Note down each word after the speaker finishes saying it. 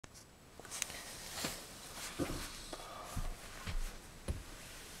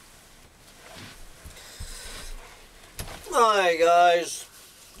Hi guys,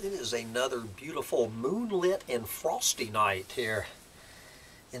 it is another beautiful moonlit and frosty night here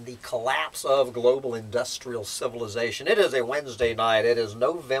in the collapse of global industrial civilization. It is a Wednesday night. It is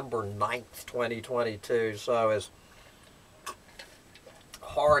November 9th, 2022. So as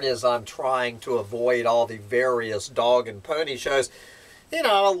hard as I'm trying to avoid all the various dog and pony shows, you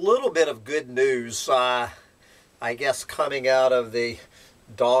know, a little bit of good news, I guess, coming out of the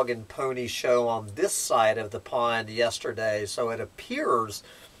dog and pony show on this side of the pond yesterday. So it appears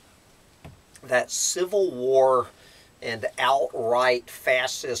that civil war and outright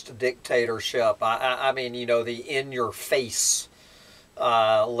fascist dictatorship, I mean, you know, the in-your-face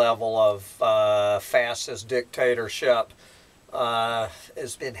level of fascist dictatorship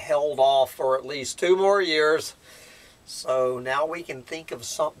has been held off for at least 2 more years. So now we can think of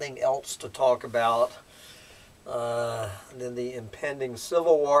something else to talk about than the impending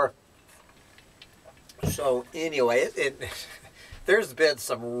civil war. So anyway, there's been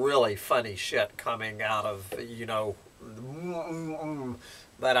some really funny shit coming out of, you know,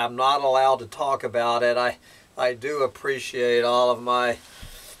 but I'm not allowed to talk about it. I do appreciate all of my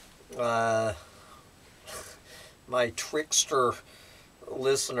my trickster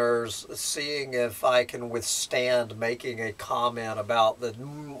listeners seeing if I can withstand making a comment about the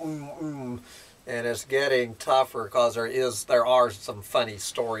and it's getting tougher because there are some funny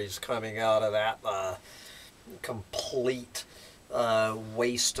stories coming out of that complete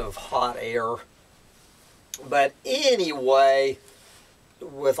waste of hot air. But anyway,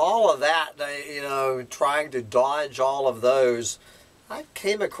 with all of that, you know, trying to dodge all of those, I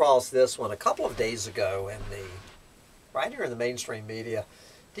came across this one a couple of days ago right here in the mainstream media.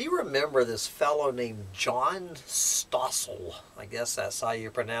 Do you remember this fellow named John Stossel? I guess that's how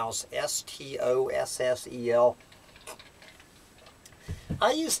you pronounce S-T-O-S-S-E-L.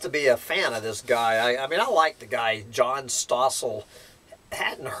 I used to be a fan of this guy. I mean, I like the guy, John Stossel.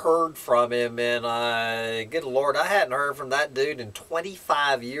 Hadn't heard from him in, good Lord, I hadn't heard from that dude in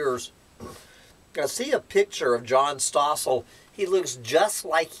 25 years. I see a picture of John Stossel. He looks just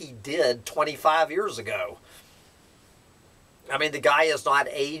like he did 25 years ago. I mean, the guy has not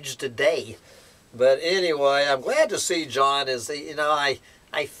aged a day. But anyway, I'm glad to see John. You know,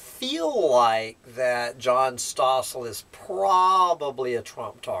 I feel like that John Stossel is probably a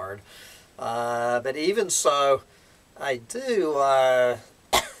Trump-tard. But even so, I do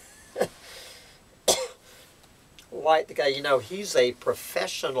like the guy. You know, he's a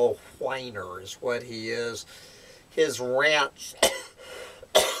professional whiner is what he is. His rants...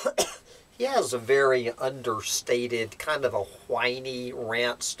 He has a very understated, kind of a whiny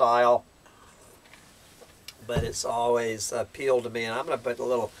rant style. But it's always appealed to me. And I'm going to put the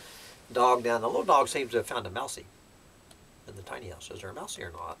little dog down. The little dog seems to have found a mousey in the tiny house. Is there a mousey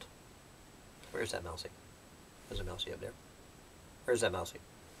or not? Where's that mousey? There's a mousey up there. Where's that mousey?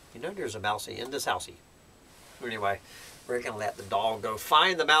 You know there's a mousey in this housey. Anyway, we're going to let the dog go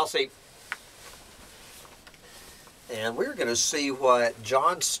find the mousey. And we're going to see what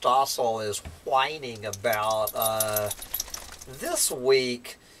John Stossel is whining about this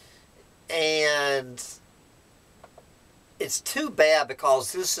week. And it's too bad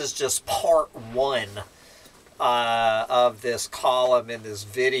because this is just part 1 of this column in this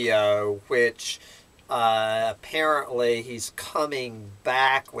video, which apparently he's coming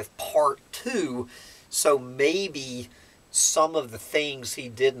back with part 2. So maybe some of the things he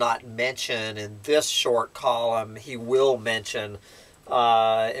did not mention in this short column, he will mention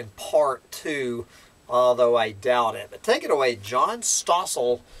in part 2, although I doubt it. But take it away, John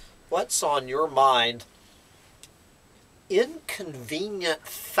Stossel. What's on your mind? Inconvenient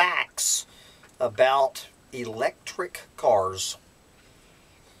facts about electric cars.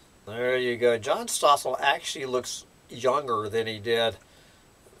 There you go. John Stossel actually looks younger than he did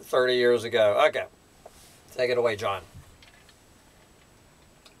 30 years ago. Okay. Take it away, John.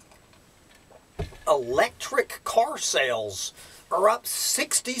 Electric car sales are up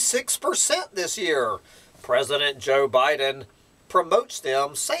 66% this year. President Joe Biden promotes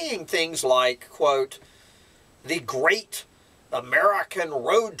them, saying things like, quote, "The great American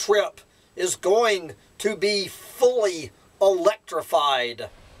road trip is going to be fully electrified,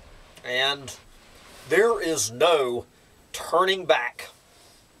 and there is no turning back."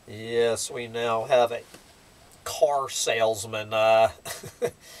 Yes, we now have a car salesman.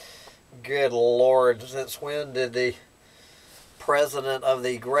 Good Lord, since when did the president of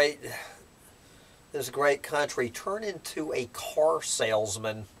this great country turn into a car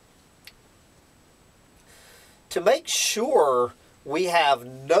salesman? To make sure we have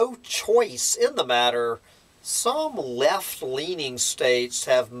no choice in the matter, some left-leaning states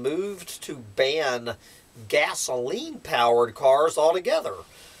have moved to ban gasoline-powered cars altogether.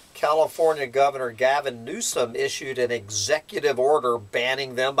 California Governor Gavin Newsom issued an executive order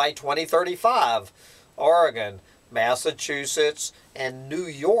banning them by 2035. Oregon, Massachusetts, and New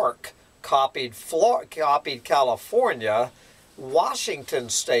York copied California. Washington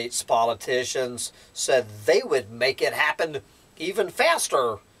state's politicians said they would make it happen even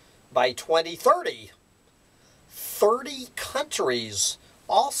faster by 2030. 30 countries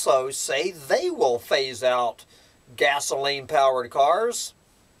also say they will phase out gasoline-powered cars.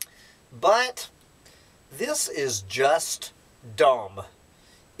 But this is just dumb.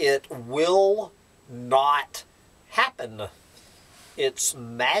 It will not happen. It's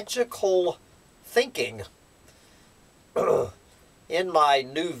magical thinking. In my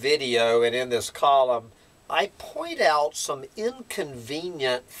new video and in this column, I point out some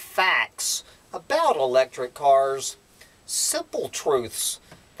inconvenient facts about electric cars, simple truths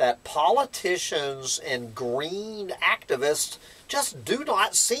that politicians and green activists just do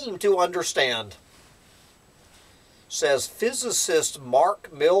not seem to understand. Says physicist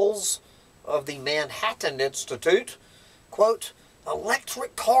Mark Mills of the Manhattan Institute, quote,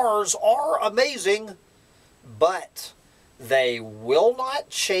 "Electric cars are amazing, but they will not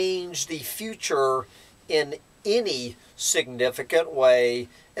change the future in any significant way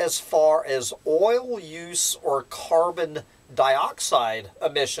as far as oil use or carbon dioxide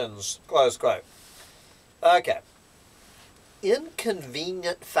emissions," close quote. Okay.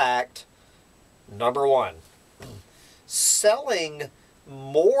 Inconvenient fact number one. Selling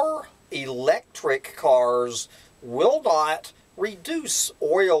more electric cars will not reduce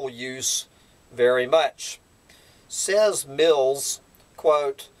oil use very much. Says Mills,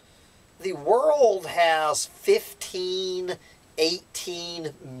 quote, "The world has 15,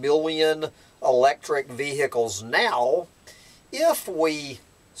 18 million electric vehicles now. If we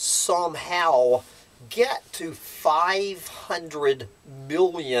somehow get to 500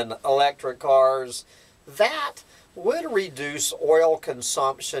 million electric cars, that would reduce oil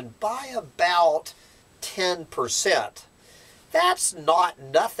consumption by about 10%. That's not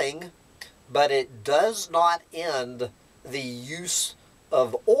nothing, but it does not end the use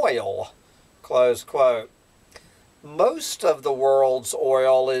of oil," close quote. Most of the world's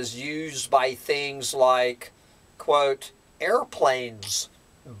oil is used by things like, quote, airplanes,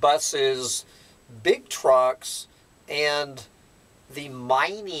 buses, big trucks, and the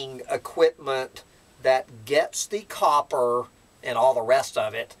mining equipment that gets the copper and all the rest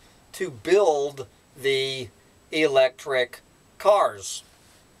of it to build the electric cars,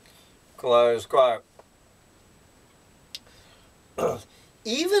 close quote.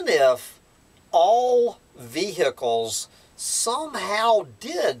 Even if all vehicles somehow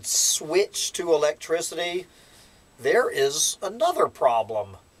did switch to electricity, there is another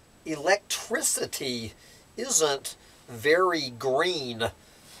problem. Electricity isn't very green.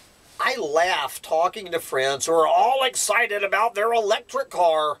 I laugh talking to friends who are all excited about their electric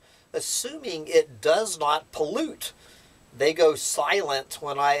car, assuming it does not pollute. They go silent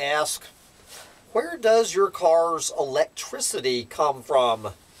when I ask, "Where does your car's electricity come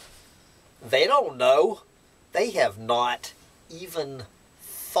from?" They don't know. They have not even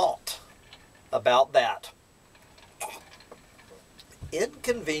thought about that.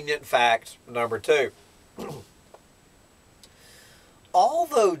 Inconvenient fact number two.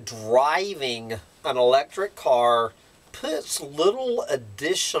 Although driving an electric car puts little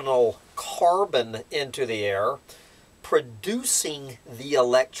additional carbon into the air, producing the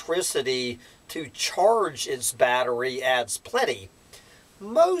electricity to charge its battery adds plenty.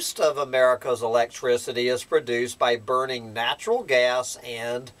 Most of America's electricity is produced by burning natural gas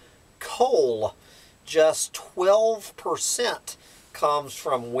and coal. Just 12% comes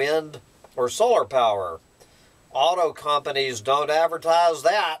from wind or solar power. Auto companies don't advertise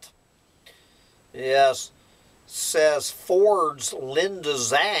that. Yes, says Ford's Linda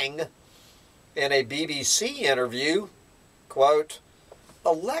Zhang in a BBC interview, quote,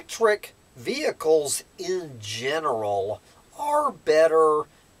 "Electric vehicles in general are better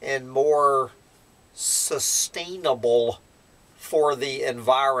and more sustainable for the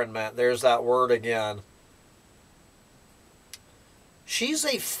environment." There's that word again. She's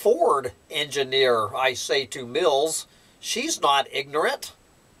a Ford engineer, I say to Mills. She's not ignorant.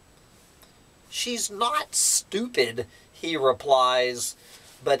 "She's not stupid," he replies,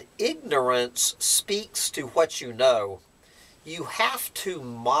 "but ignorance speaks to what you know. You have to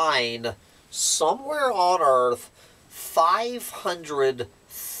mine somewhere on Earth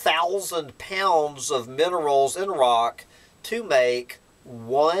 500,000 pounds of minerals in rock to make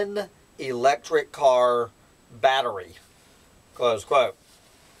one electric car battery," close quote.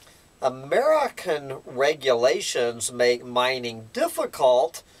 American regulations make mining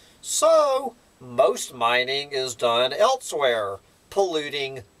difficult, so most mining is done elsewhere,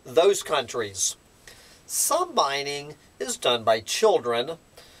 polluting those countries. Some mining is done by children.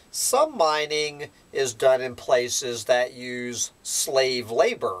 Some mining is done in places that use slave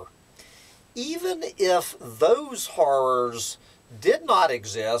labor. Even if those horrors did not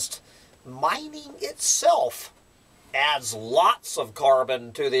exist, mining itself adds lots of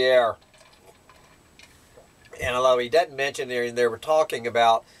carbon to the air. And although he doesn't mention there, they were talking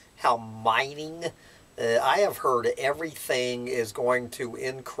about how mining, I have heard everything is going to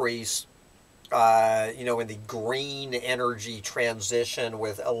increase, in the green energy transition,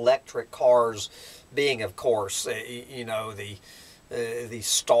 with electric cars being, of course, the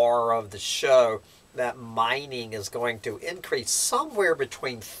star of the show. That mining is going to increase somewhere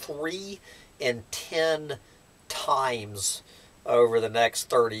between 3 and 10 times over the next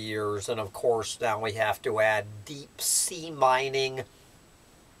 30 years. And of course, now we have to add deep sea mining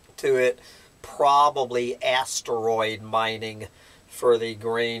to it, probably asteroid mining for the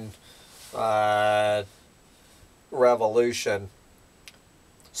green revolution.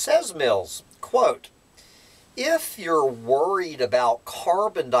 Says Mills, quote, "If you're worried about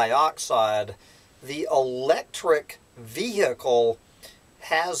carbon dioxide, the electric vehicle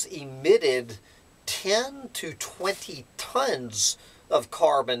has emitted 10 to 20 tons of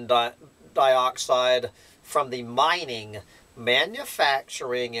carbon dioxide from the mining,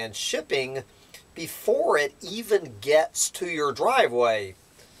 manufacturing, and shipping before it even gets to your driveway."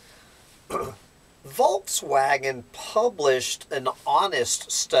 Volkswagen published an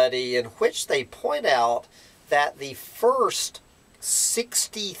honest study in which they point out that the first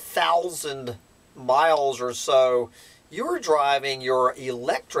 60,000 miles or so you're driving your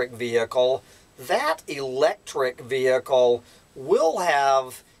electric vehicle, that electric vehicle will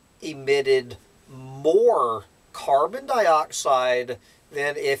have emitted more carbon dioxide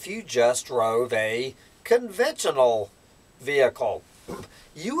than if you just drove a conventional vehicle.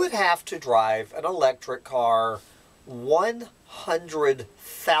 You would have to drive an electric car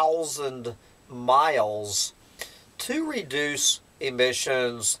 100,000 miles to reduce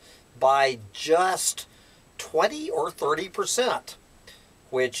emissions by just 20 or 30%,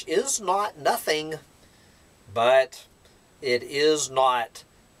 which is not nothing, but it is not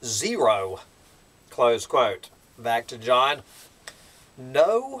zero, close quote. Back to John.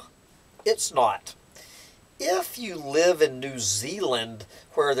 No, it's not. If you live in New Zealand,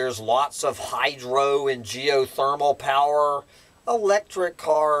 where there's lots of hydro and geothermal power, electric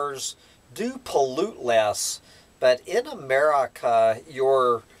cars do pollute less. But in America,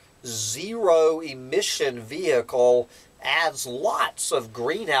 your zero-emission vehicle adds lots of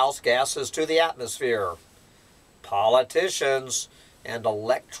greenhouse gases to the atmosphere. Politicians and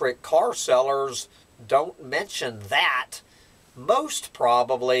electric car sellers don't mention that. Most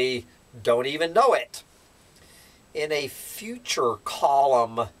probably don't even know it. In a future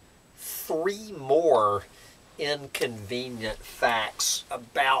column, 3 more inconvenient facts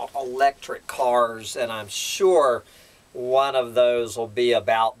about electric cars, and I'm sure one of those will be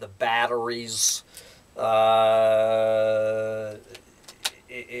about the batteries. That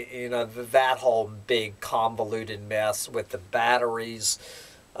whole big convoluted mess with the batteries.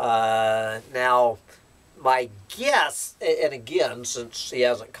 Now, my guess, and again, since he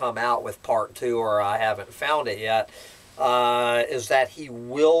hasn't come out with part 2, or I haven't found it yet, is that he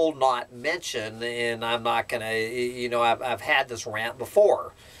will not mention, and I'm not going to, I've had this rant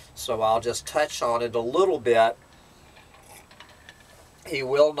before, so I'll just touch on it a little bit. He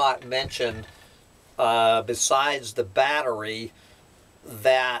will not mention, besides the battery,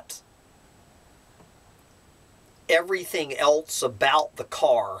 that everything else about the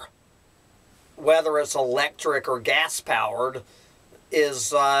car, whether it's electric or gas-powered,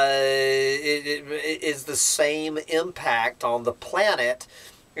 is the same impact on the planet.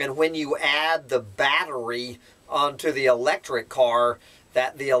 And when you add the battery onto the electric car,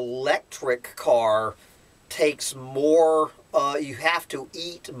 that the electric car takes more, you have to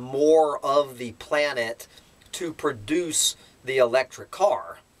eat more of the planet to produce the electric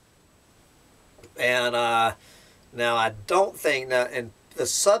car. And now I don't think that, and the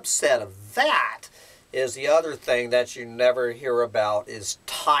subset of that is the other thing that you never hear about is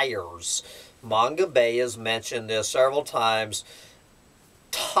tires. Manga Bay has mentioned this several times.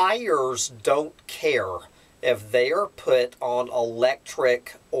 Tires don't care if they are put on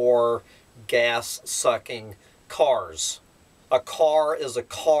electric or gas-sucking cars. A car is a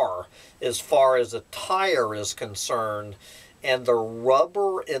car as far as a tire is concerned, and the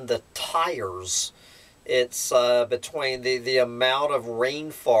rubber in the tires It's between the amount of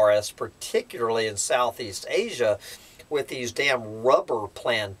rainforest, particularly in Southeast Asia, with these damn rubber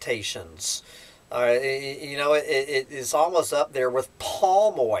plantations. You know, it is almost up there with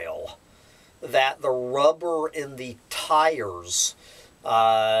palm oil, that the rubber in the tires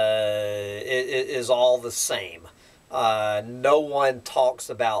is all the same. No one talks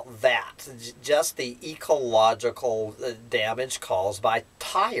about that. Just the ecological damage caused by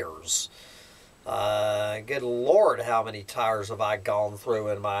tires. Good Lord, how many tires have I gone through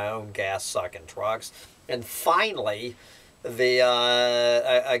in my own gas-sucking trucks? And finally,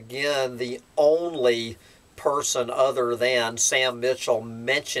 again, the only person other than Sam Mitchell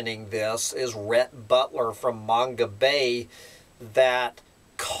mentioning this is Rhett Butler from Manga Bay, that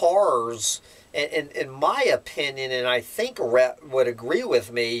cars, in my opinion, and I think Rhett would agree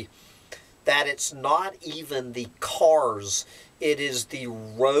with me, that it's not even the cars, it is the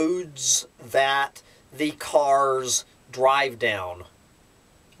roads that the cars drive down.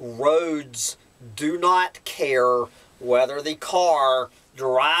 Roads do not care whether the car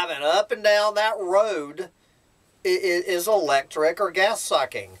driving up and down that road is electric or gas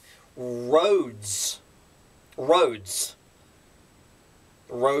sucking. Road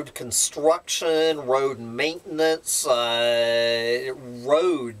construction, road maintenance,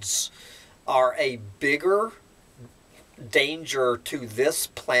 roads are a bigger danger to this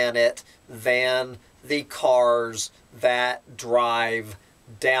planet than the cars that drive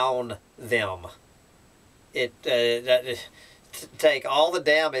down them. Take all the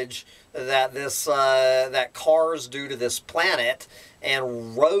damage that that cars do to this planet,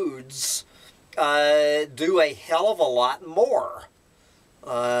 and roads do a hell of a lot more.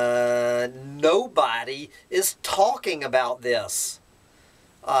 Nobody is talking about this.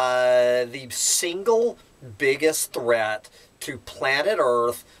 The single biggest threat to planet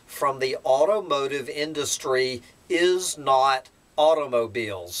Earth from the automotive industry is not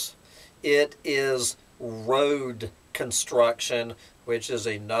automobiles. It is road construction, which is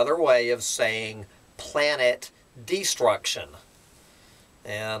another way of saying planet destruction.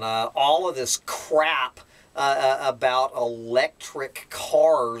 And all of this crap about electric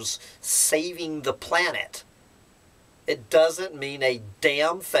cars saving the planet, it doesn't mean a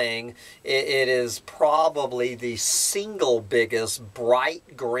damn thing. It is probably the single biggest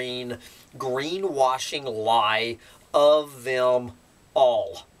bright green greenwashing lie of them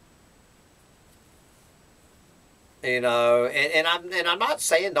all. You know, and I'm not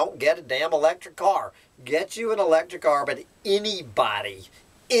saying don't get a damn electric car. Get you an electric car, but anybody,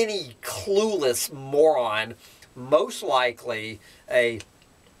 any clueless moron, most likely a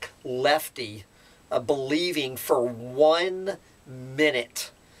lefty, believing for 1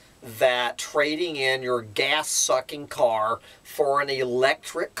 minute that trading in your gas-sucking car for an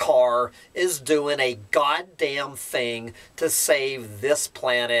electric car is doing a goddamn thing to save this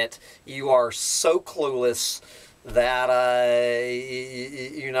planet. You are so clueless that,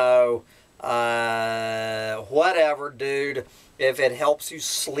 you know, whatever, dude, if it helps you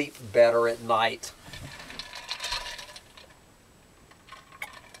sleep better at night.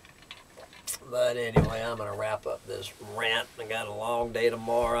 But anyway, I'm going to wrap up this rant. I got a long day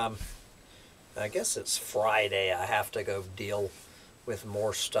tomorrow. I guess it's Friday. I have to go deal with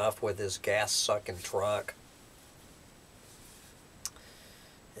more stuff with this gas-sucking truck.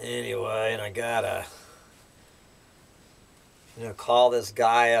 Anyway, and I got to call this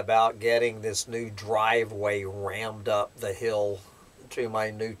guy about getting this new driveway rammed up the hill to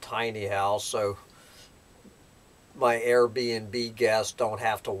my new tiny house so my Airbnb guests don't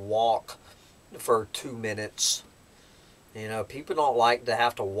have to walk for 2 minutes. You know, people don't like to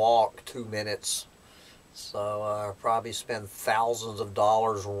have to walk 2 minutes. So I'll probably spend thousands of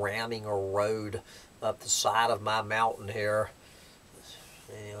dollars ramming a road up the side of my mountain here.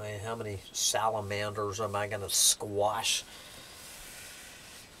 Anyway, how many salamanders am I going to squash?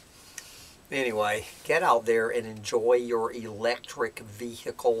 Anyway, get out there and enjoy your electric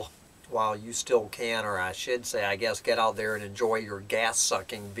vehicle while you still can, or I should say, I guess, get out there and enjoy your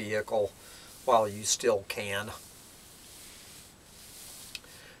gas-sucking vehicle while you still can.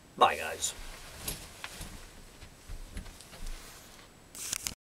 Bye, guys.